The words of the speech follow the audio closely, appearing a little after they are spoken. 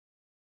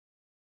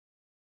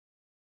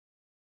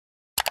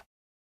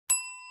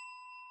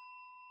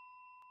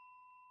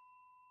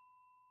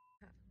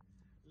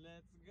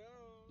Let's go.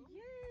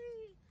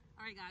 Yay.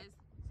 All right, guys.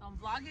 So I'm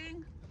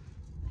vlogging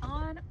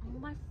on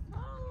my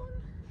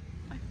phone.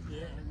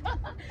 Yeah.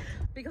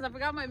 Because I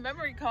forgot my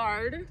memory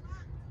card.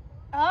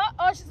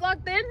 Oh, she's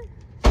locked in.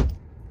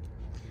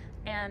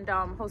 And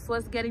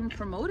Josue's getting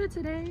promoted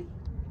today.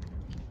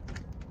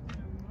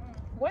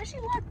 Where's she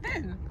locked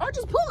in? Oh,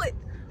 just pull it.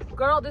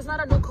 Girl, this is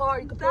not a new car.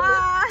 You can pull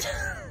it.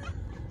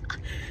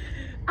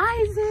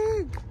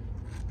 Isaac.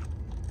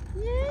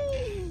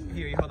 Yay.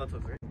 Here, you hold on to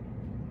it. Yep.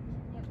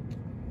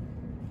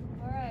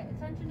 Alright,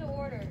 attention to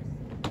orders.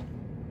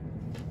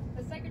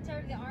 The Secretary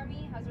of the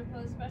Army has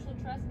reposed special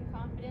trust and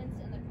confidence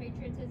in the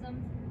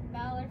patriotism,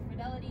 valor,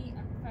 fidelity,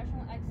 and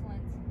professional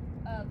excellence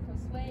of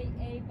Josue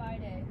A.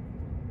 Bide.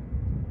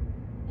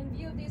 In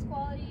view of these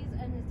qualities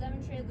and his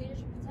demonstrated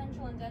leadership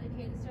potential and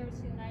dedicated service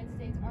to the United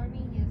States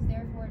Army, he is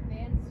therefore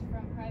advanced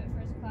from private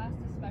first class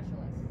to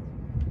specialist.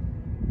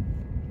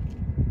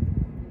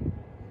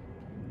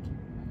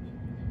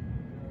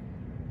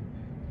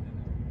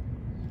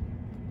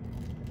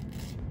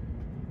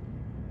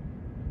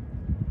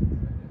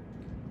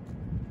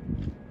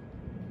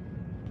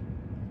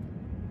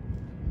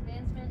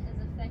 Advancement is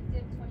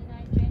effective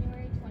 29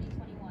 January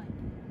 2021.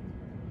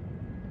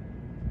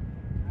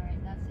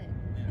 Alright, that's it.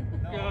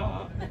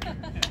 No.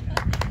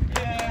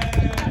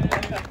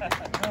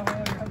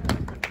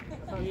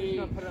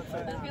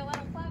 Must be a lot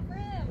of clap for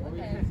him.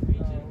 Okay.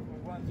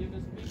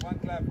 One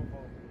clap for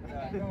both.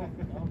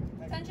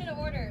 Okay. Attention to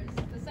orders.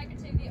 The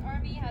Secretary of the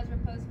Army has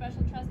reposed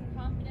special trust and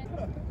confidence.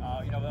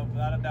 You know,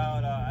 without a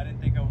doubt, I didn't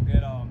think I would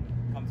get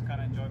come to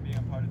kind of enjoy being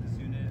a part of this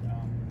unit.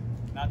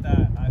 Not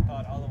that I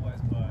thought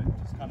otherwise, but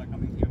just kind of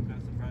coming here, I'm kind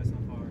of surprised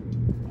how far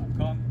I've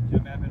come. You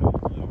know, I've been a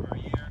little over a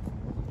year,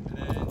 and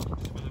then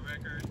just for the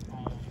record,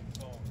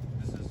 so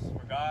this is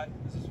for God,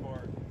 this is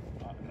for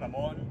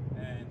Ramon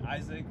and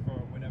Isaac for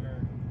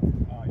whenever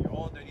you're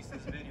older and you see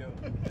this video.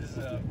 This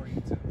is for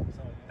you too.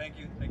 So thank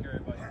you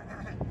everybody.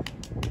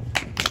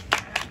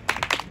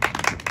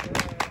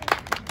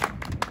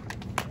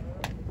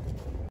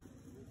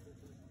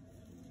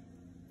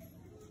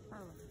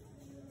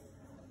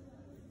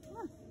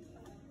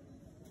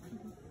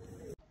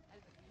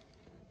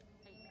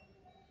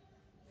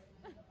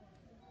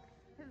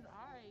 His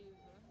eyes.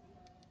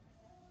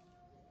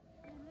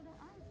 Little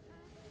eyes.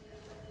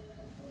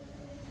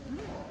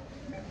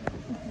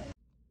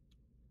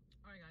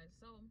 Alright guys,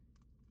 so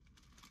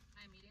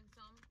I'm eating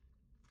some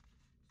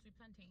sweet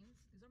plantains.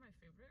 These are my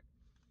favorite.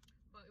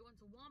 But we went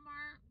to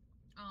Walmart,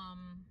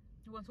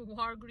 we went to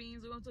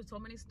Walgreens, we went to so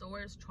many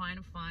stores trying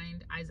to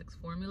find Isaac's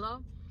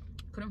formula.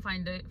 Couldn't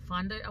find it.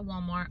 Found it at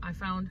Walmart. I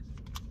found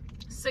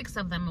 6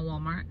 of them at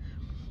Walmart.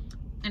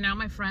 And now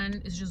my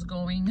friend is just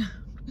going.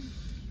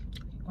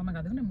 Oh my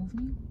god, they're gonna move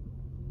me?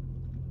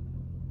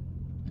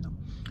 No.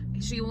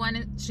 She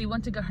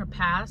went to get her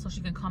pass so she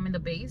can come in the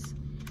base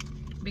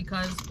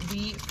because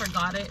we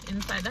forgot it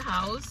inside the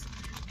house,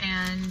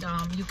 and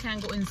you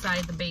can't go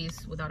inside the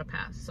base without a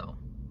pass. So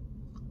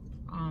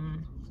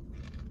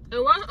it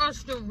was a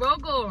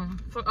struggle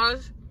for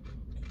us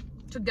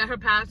to get her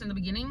pass in the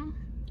beginning,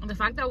 and the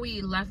fact that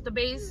we left the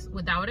base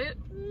without it.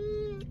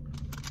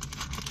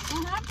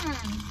 What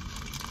happened?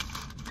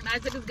 And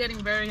Isaac is getting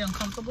very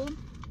uncomfortable.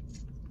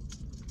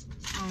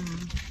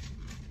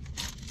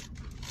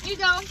 Here you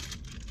go.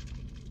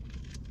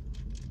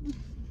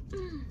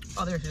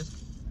 Oh, there she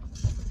is.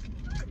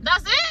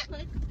 That's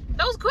it?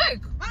 That was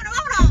quick. I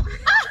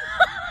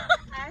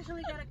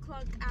actually got a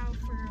clock out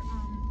for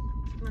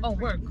lunch Oh,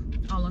 work.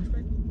 Oh, lunch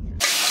break.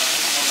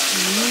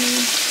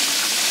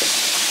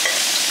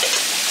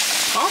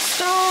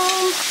 Pasta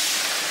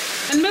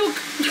and milk.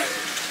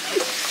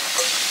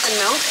 and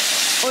milk.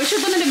 Oh, we should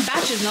have done it in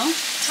batches, no?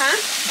 Huh?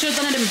 Should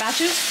have done it in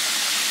batches.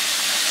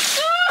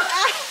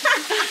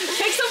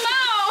 Take some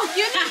out.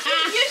 You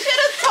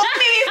should have told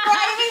me before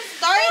I even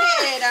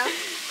started.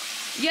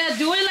 Yeah,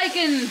 do it like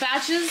in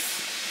batches.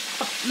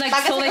 Like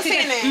so they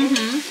can get,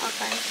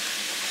 Okay.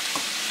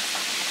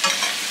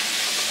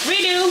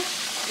 Redo.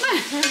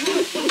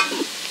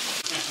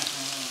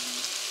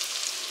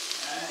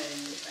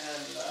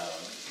 Hello.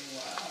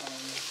 Wow.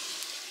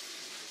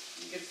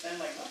 You can stand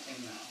like nothing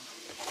now.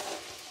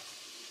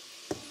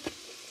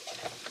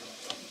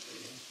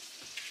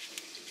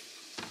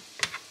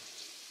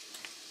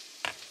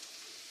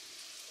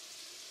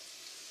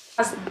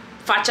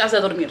 Fachas de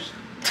dormir.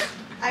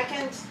 I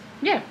can't.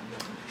 Yeah.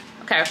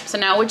 Okay, so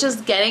now we're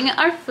just getting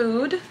our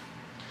food.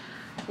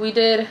 We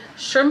did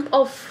shrimp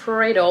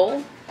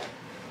Alfredo.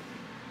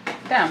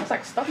 Damn, it's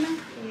like stuck now.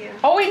 Yeah.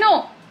 Oh wait,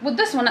 no. With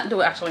this one, not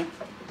do it actually.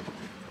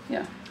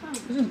 Yeah,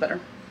 this is better.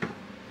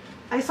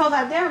 I saw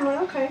that there. I'm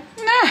like, okay.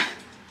 Nah.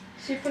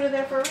 She put it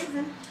there for a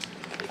reason.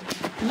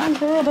 Nah,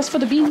 girl, that's for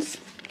the beans.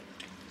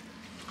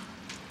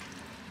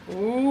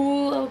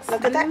 Ooh, that looks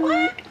Look at that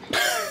one.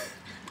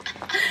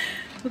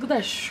 Look at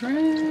that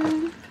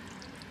shrimp.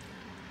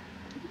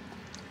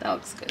 That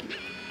looks good.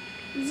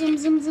 Zoom,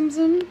 zoom, zoom,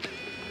 zoom.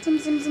 Zoom,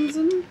 zoom, zoom,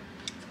 zoom.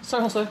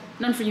 Sorry, Josue.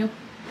 None for you.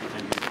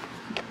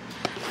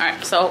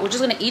 Alright, so we're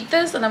just gonna eat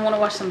this and then we're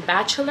gonna watch some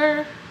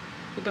Bachelor.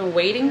 We've been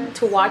waiting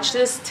to watch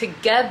this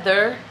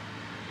together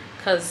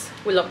because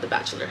we love The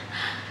Bachelor.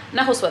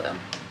 Not Josue though.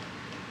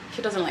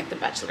 He doesn't like The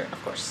Bachelor,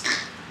 of course.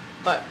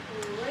 But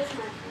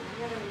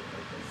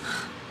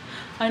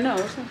I know.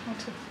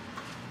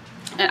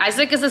 And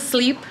Isaac is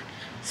asleep,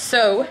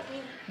 so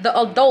the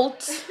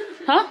adults,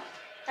 huh?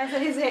 I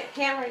said his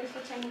camera is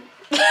switching.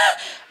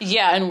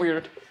 Yeah, and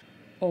weird.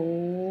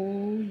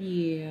 Oh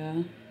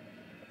yeah.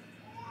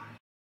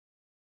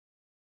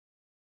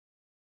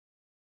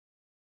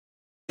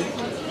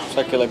 So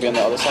I could like be on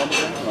the other side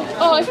again? No.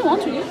 Oh, if you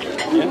want to, yeah.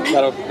 Yeah,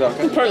 that'll be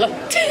okay. Perla.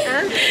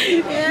 Yeah.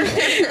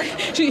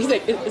 She's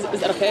like, is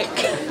that okay?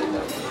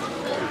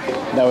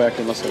 That way I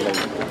can listen later.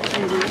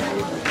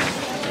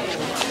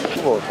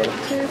 Whoa, Perla.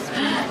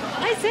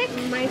 Isaac,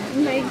 my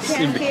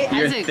jacket.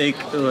 You're Isaac. thick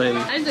like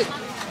Isaac.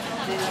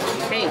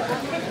 Hey.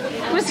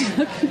 What's he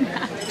looking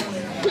at?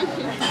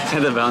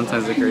 the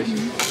Valentine's decoration.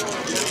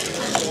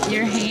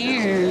 Your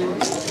hair.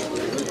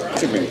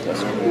 Too many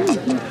questions.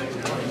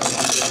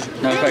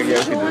 No, if I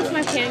get Who wants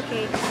my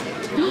pancakes?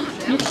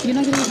 You're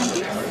not gonna eat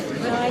pancakes?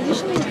 No, I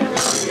usually don't.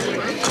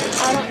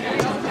 I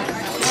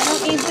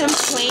don't eat them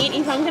plain.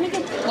 If I'm gonna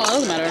get. Well, it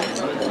doesn't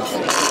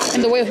matter.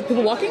 In the way of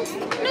people walking?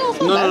 No, it's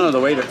not bad. No, the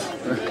waiter.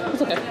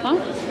 It's okay. Huh?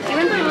 I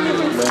remember only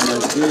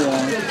Buenos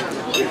dias.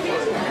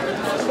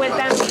 with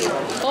them.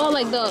 Oh,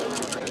 like the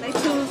Like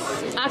two.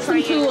 ask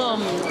them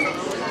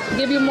to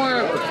give you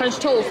more French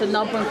toast and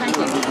not bring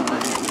pancakes.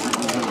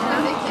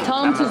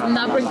 Tell them to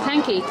not bring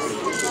pancakes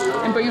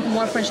and bring you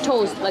more French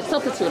toast, like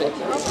substitute it.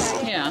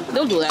 Okay. Yeah,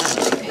 they'll do that.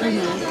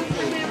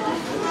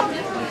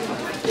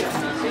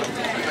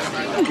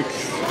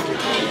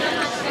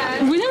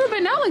 We've never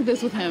been out like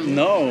this with him.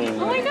 No.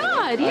 Oh my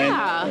god,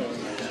 yeah.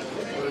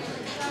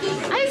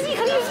 Isaac,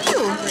 how do you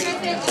feel?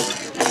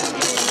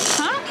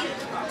 Huh?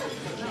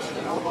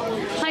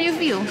 How you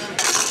feel?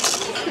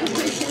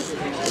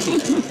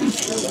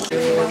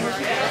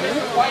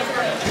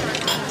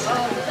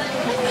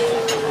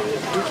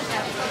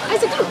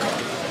 Isaac, look.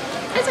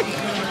 Isaac,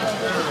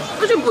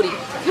 where's your booty?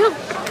 You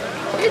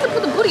need to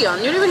put the booty on.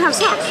 You don't even have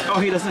socks. Oh,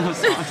 he doesn't have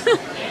socks.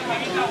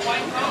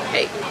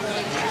 Hey,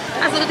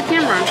 Isaac, look at the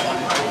camera.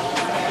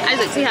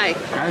 Isaac, say hi.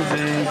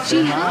 Isaac.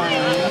 Say hi.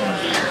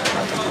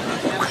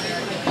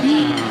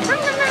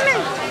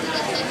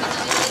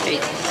 Hey.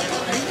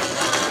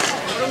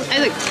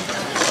 Isaac.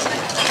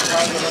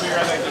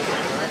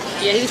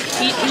 Yeah, he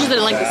just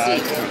didn't like the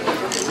seat.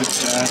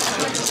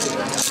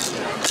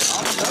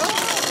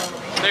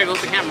 There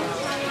goes the camera.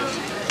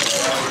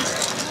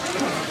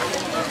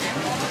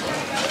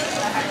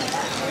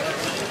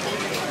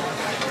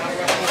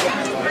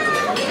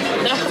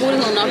 That food is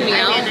gonna knock me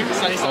out.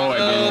 Oh, I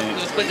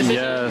didn't.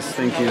 Yes,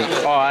 thank you.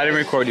 Oh, I didn't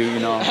record you, you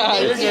know.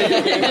 You're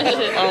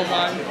good. Oh,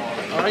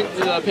 man. All right,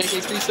 the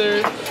pancakes, please,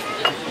 sir.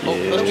 Oh,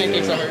 those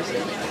pancakes are hers.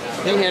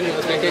 Then hand me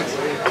those pancakes.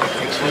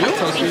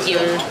 Toast, please, you.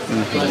 sir.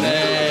 And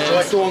then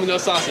it's the one with no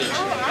sausage.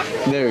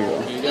 There we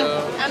go. There you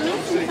go. I'm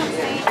missing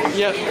something.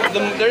 Yeah,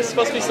 there's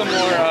supposed to be some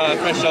more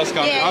French toast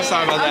coming. I'm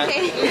sorry about that.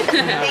 Okay.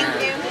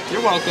 Thank you.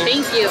 You're welcome.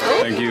 Thank you.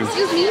 Oh, Thank you.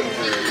 excuse me.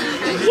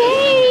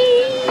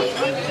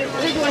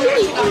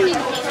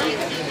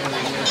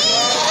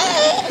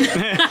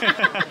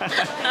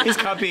 He's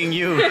copying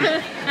you.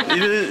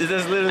 It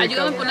is literally.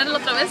 Ayúdame a ponerlo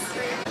otra vez.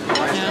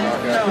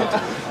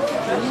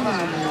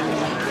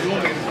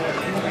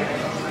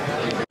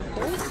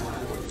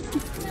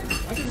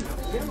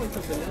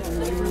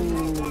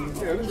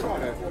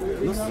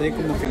 No sé,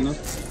 como que no.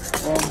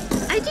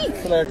 Isaac. I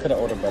feel like I could have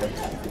ordered better.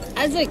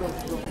 Isaac.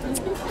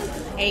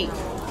 Hey.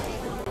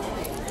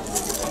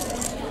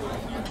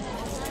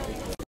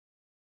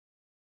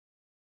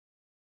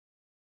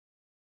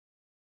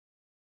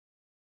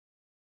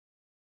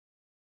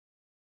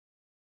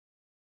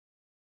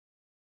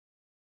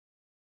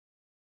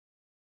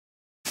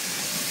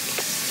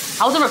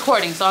 I wasn't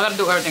recording, so I gotta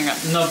do everything again.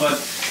 No, but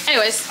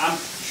Anyways, I'm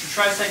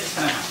try to say just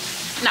kind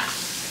of. nah.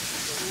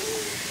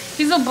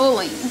 He's a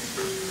bully.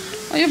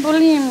 Why are you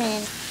bullying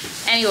me?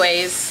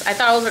 Anyways, I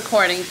thought I was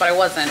recording, but I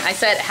wasn't. I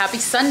said happy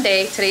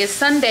Sunday. Today is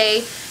Sunday,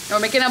 and we're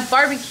making a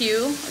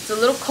barbecue. It's a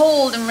little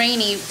cold and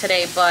rainy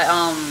today, but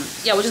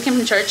yeah, we just came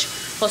from church.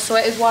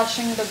 Josue is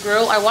washing the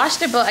grill. I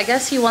washed it, but I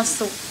guess he wants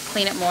to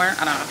clean it more.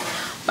 I don't know.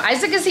 But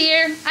Isaac is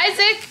here.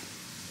 Isaac!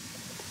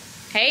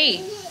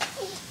 Hey!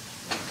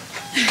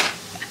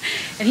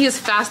 And he is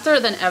faster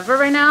than ever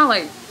right now,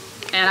 like,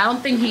 and I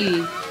don't think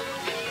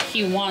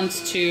he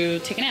wants to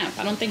take a nap.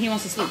 I don't think he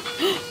wants to sleep.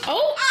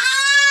 Oh!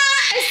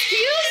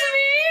 Excuse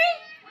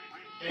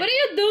me! What are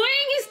you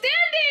doing? He's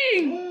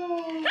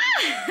standing!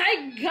 I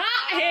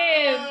got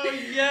him!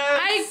 Yes.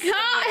 I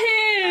caught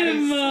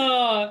him!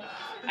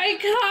 I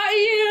caught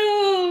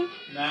you!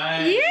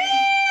 Nice. Yes!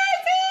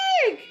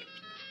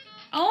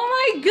 Oh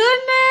my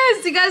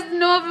goodness! You guys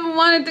know I've been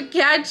wanting to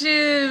catch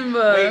him!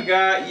 We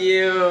got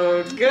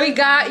you. Good We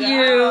got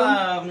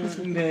job.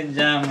 you. Good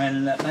job,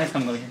 man. Nice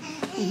come again.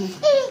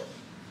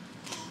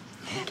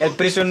 El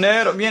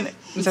prisionero viene,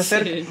 se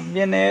acerca,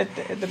 viene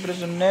este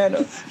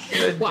prisionero.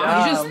 Good Wow,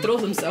 job. he just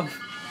throws himself.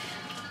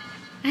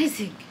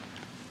 Isaac,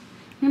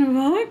 wanna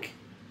walk?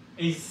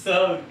 He's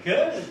so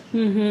good.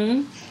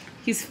 Mm-hmm.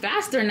 He's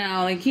faster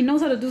now. Like, he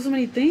knows how to do so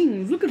many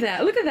things. Look at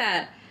that. Look at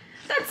that.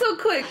 That's so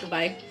quick.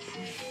 Bye.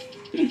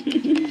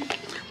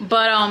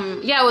 But,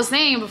 yeah, I was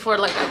saying before,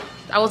 like,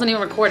 I wasn't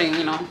even recording,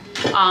 you know.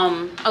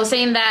 I was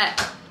saying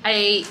that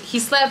he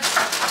slept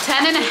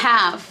 10 and a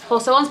half.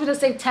 Jose wants me to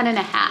say 10 and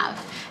a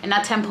half and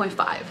not 10.5.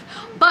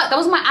 But that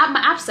was my app. My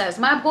app says.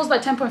 My app goes by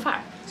 10.5.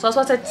 So that's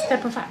why I said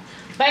 10.5.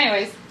 But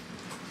anyways.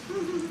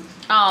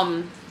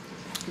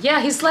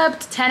 Yeah, he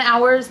slept 10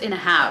 hours and a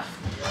half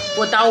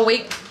without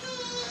wake.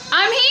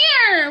 I'm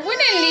here. We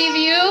didn't leave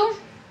you.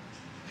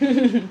 We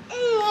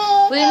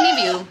didn't leave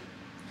you.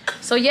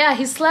 So yeah,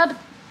 he slept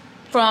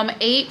from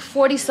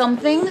 8:40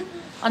 something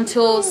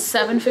until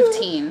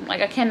 7:15.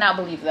 Like, I cannot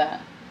believe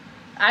that.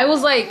 I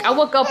was like, I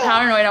woke up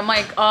paranoid. I'm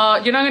like,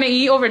 you're not gonna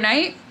eat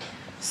overnight?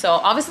 So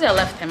obviously I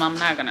left him. I'm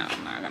not gonna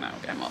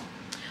get him up.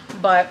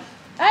 But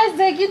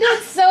Isaac, you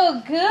did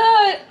so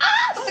good.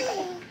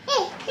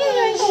 You're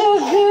doing so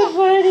good,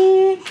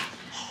 buddy.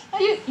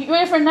 You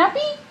ready for a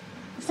nappy?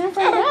 It's time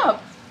for a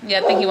nap. Yeah,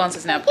 I think he wants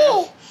his nap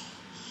now.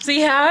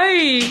 Say hi.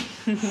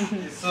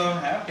 He's so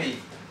happy.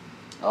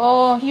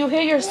 Oh, you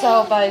hit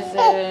yourself,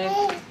 Isaac.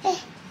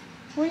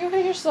 Where you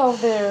hit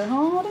yourself there?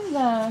 Huh? What is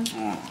that?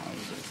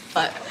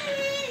 But.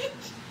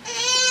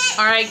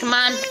 All right, come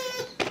on.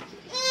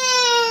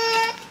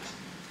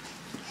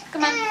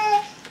 Come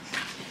on.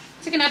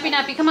 Take a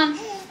nappy. Come on.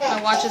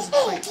 My watch is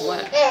like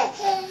wet.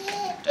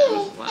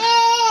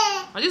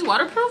 Are these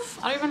waterproof?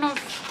 I don't even know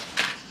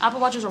if Apple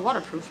Watches are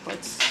waterproof, but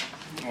it's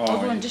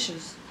doing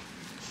dishes.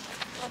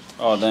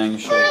 Oh dang!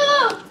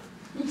 Sure.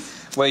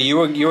 Wait, you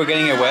were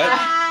getting it wet?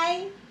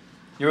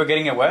 You were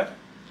getting it wet?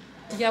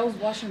 Yeah, I was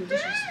washing the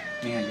dishes.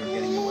 Yeah, you were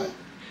getting it wet.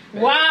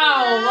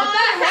 Wow! What the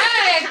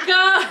heck?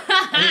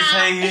 He's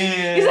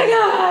hanging. He's like,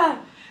 ah!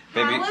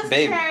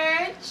 Babe.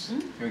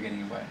 You were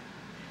getting it wet.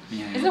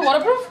 Yeah. Is it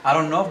waterproof? I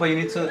don't know, but you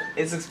need to.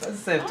 It's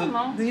expensive.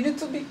 You need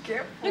to be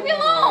careful. Leave me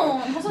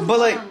alone. But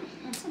like,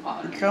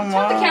 come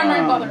on. The camera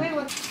and bother.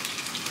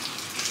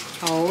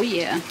 Oh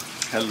yeah.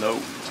 Hello.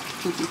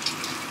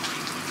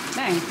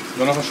 Dang. I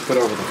don't know if I should put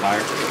it over the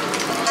fire.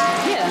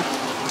 Yeah.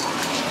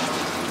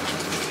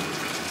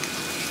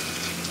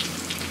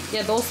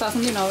 Yeah, those sauce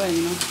something over,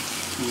 you know.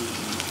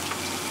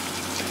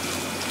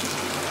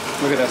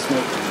 Look at that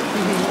smoke.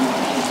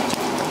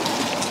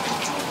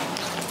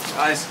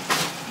 Eyes.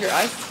 Your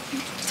eyes?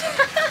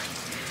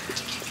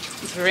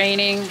 It's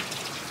raining.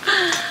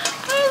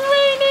 It's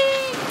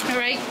raining. All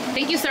right.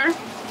 Thank you, sir.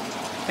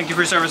 Thank you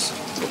for your service.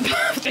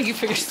 Thank you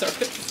for your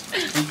service.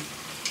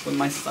 With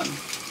my son.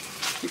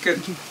 You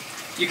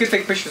could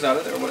take pictures out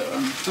of there or whatever.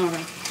 All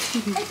right.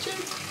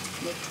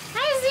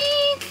 Hi,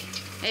 Zeke.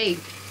 Hey.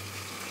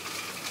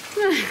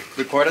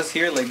 Record us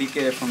here, like,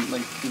 from,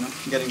 like, you know,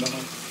 getting the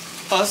home.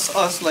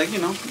 Us, like, you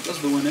know,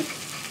 just doing it.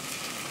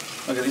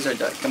 Okay, these are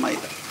done.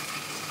 Camarita.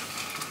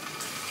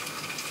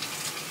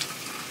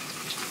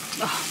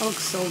 Oh, that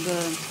looks so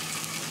good.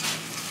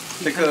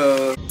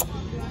 Because...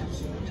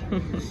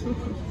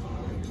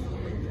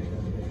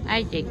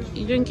 Isaac,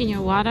 you drinking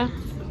your water?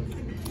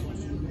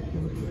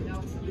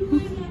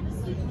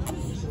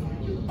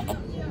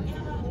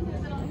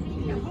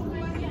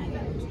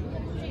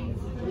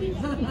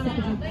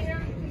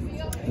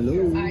 Hello.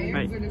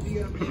 Right.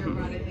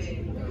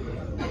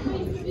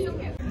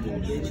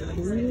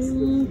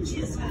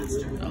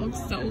 That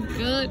looks so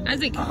good.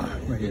 Isaac.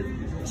 Right here.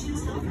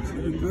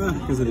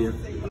 Quesadilla.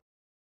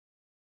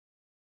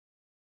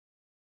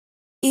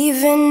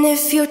 Even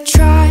if you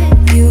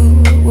tried, you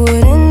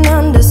wouldn't